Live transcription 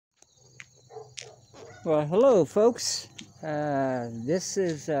Well, hello, folks. This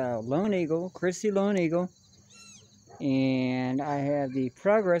is Lone Eagle, Christy Lone Eagle, and I have the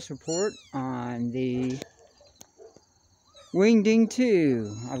progress report on the Wing Ding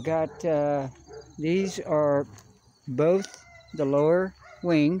II. I've got these are both the lower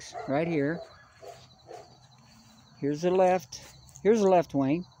wings right here. Here's the left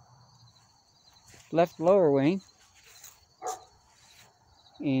wing, left lower wing,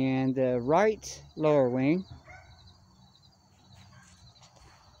 and the right lower wing.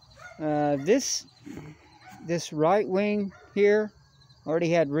 This right wing here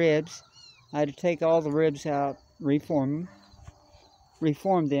already had ribs. I had to take all the ribs out, reform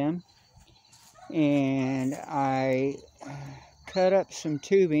them, and I cut up some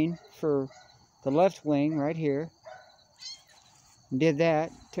tubing for the left wing right here. Did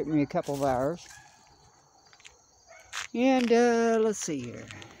that. Took me a couple of hours. And let's see here.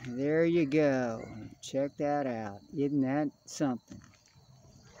 There you go. Check that out. Isn't that something?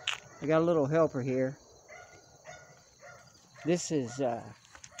 I got a little helper here. This is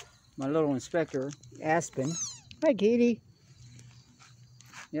my little inspector, Aspen. Hi, Katie.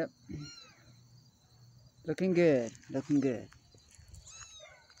 Yep. Looking good. Looking good.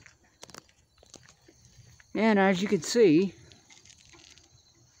 And as you can see,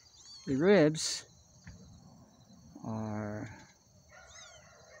 the ribs are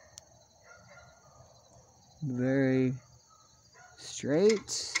very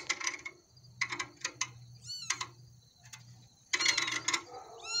straight.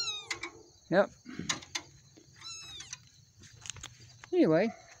 Yep.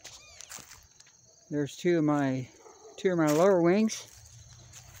 Anyway, there's two of my lower wings,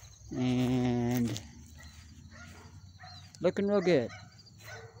 and looking real good.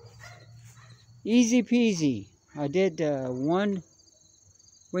 Easy peasy. I did one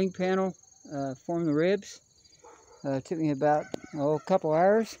wing panel, form the ribs. It took me about a couple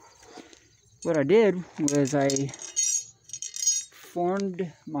hours. What I did was I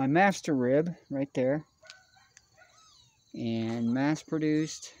formed my master rib right there and mass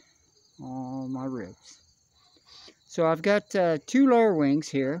produced all my ribs. So I've got two lower wings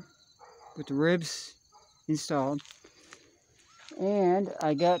here with the ribs installed, and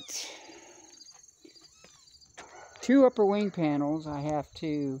I got two upper wing panels I have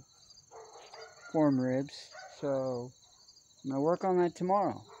to form ribs, so I'm going to work on that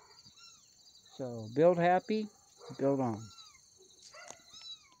tomorrow. So build happy, build on.